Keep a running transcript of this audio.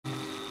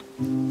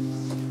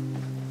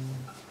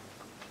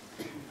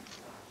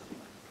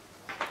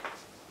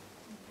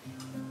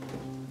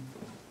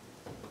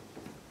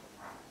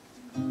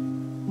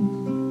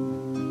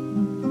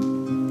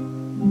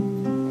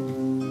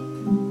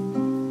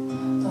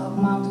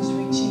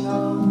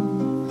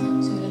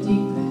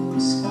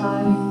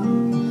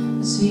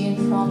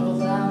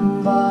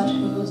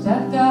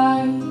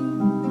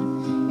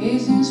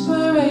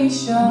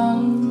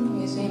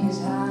Is in his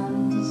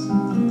hands.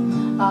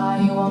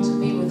 I want to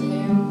be with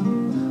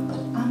him,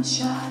 but I'm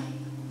shy.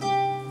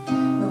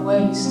 The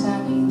way he's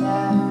standing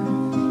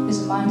there,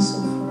 his mind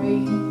so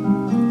free.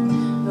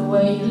 The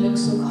way he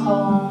looks so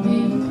calm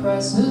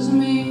impresses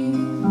me.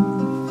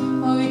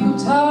 Oh, we could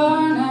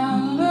turn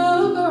and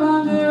look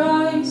around where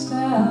I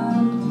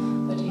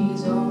stand, but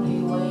he's only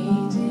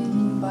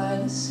waiting by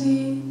the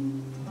sea.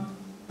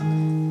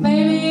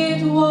 Maybe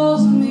it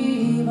was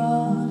me,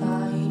 but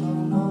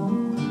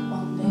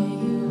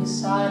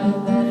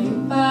decided that you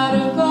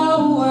better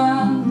go,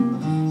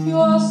 and you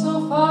are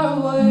so far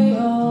away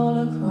all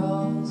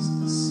across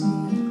the sea.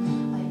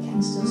 I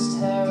can still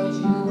stare at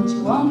you, but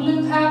you won't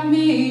look at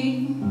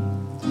me.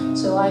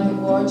 So I keep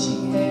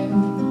watching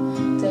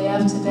him day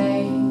after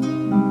day,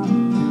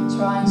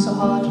 trying so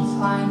hard to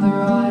find the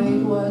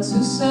right words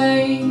to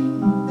say.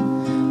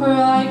 Or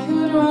I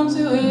could run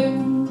to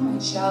him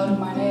and shout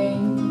my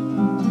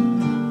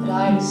name, but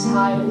I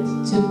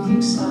decided to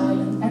keep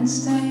silent and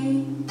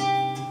stay.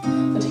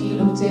 He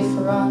looked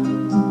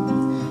different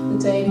the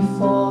day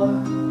before.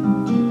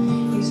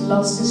 He's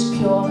lost his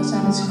pureness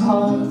and his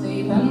calm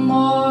even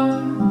more.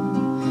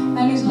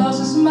 And he's lost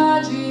his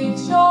magic,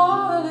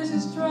 sure, this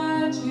is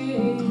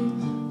tragic.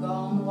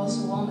 Gone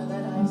was the wonder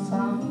that I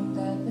found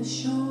at the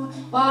shore.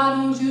 Why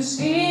don't you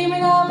see me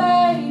now,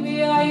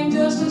 baby? I am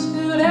just as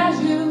good as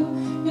you.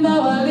 You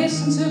know I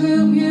listen to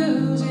good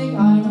music.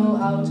 I know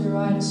how to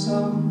write a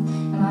song,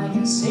 and I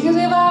can sing as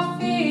if I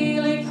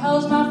feel it,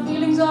 'cause my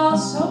feelings are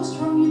so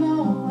strong, you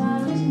know.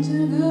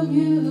 To good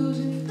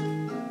music.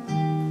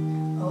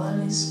 Oh, I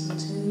listen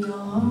to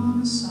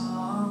your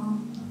song.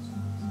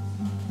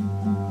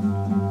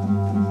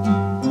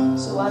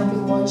 So I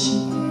keep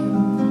watching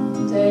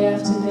him day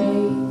after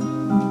day,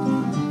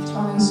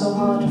 trying so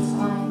hard to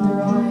find the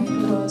right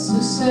words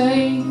to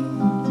say.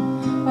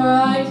 Or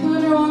I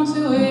could run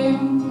to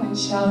him and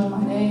shout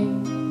my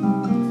name,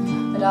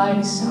 but I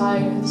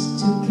decided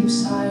to keep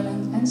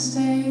silent and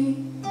stay.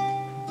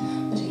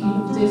 But he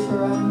looked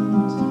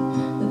different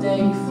the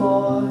day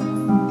before.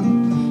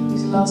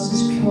 He's lost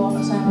his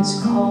pureness and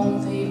his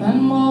calm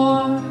even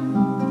more.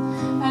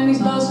 And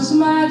he's lost his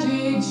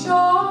magic,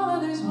 sure,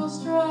 this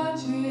was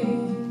tragic.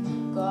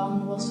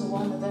 Gone was the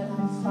wonder that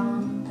I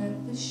found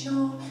at the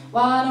shore.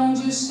 Why don't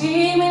you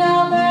see me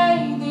now,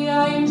 baby?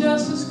 I am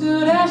just as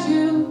good as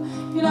you.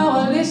 You know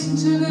I listen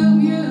to good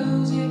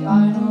music.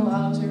 I know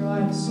how to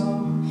write a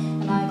song,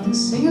 and I can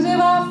sing as if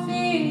I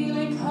feel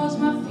it, 'cause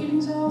my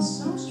feelings are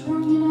so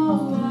strong, you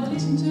know. I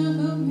listen to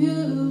good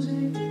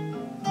music.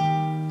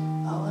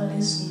 Oh, I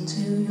listen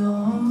to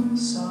your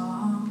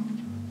song.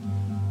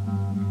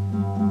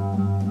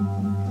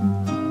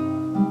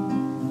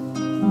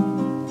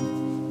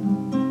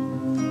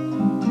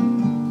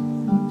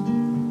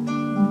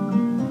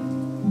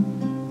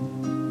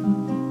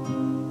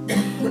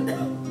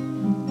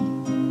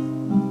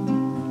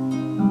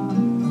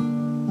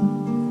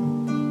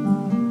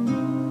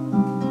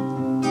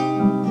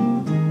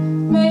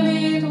 Maybe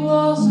it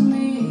was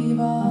me,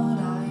 but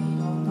I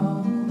don't know.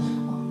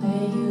 One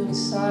day you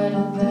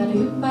decided that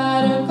you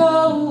better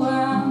go,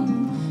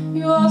 and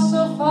you are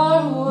so far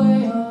away